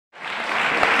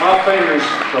My fingers,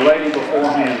 the lady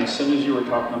beforehand, as soon as you were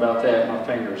talking about that, my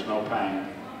fingers, no pain.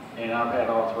 And I've had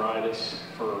arthritis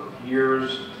for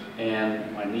years,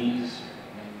 and my knees,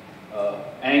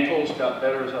 ankles got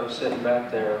better as I was sitting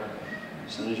back there.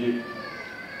 As soon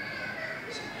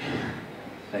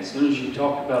as you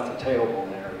talked about the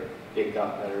tailbone there, it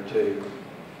got better too.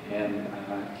 And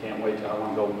I can't wait till I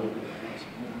want to go move it.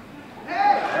 It's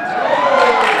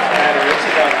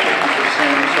about 50%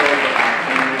 or so, but my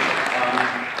fingers are fine,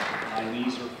 my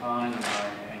knees are fine, and my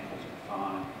ankles are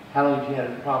fine. How long have you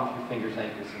had problems with your fingers,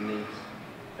 ankles, and knees?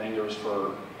 Fingers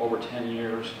for over 10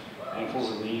 years.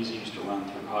 Ankles and knees used to run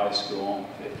through high school,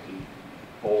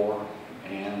 54,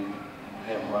 and I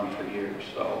haven't run for years,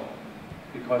 so.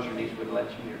 Because your knees wouldn't let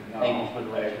you, your ankles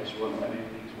wouldn't let you. Ankles wouldn't let me,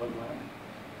 knees wouldn't let me.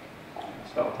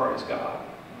 So praise God.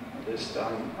 Just,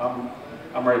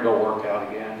 I'm ready to go work out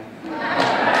again.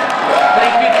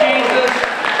 Thank you, Jesus.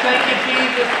 Thank you,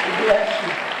 Jesus.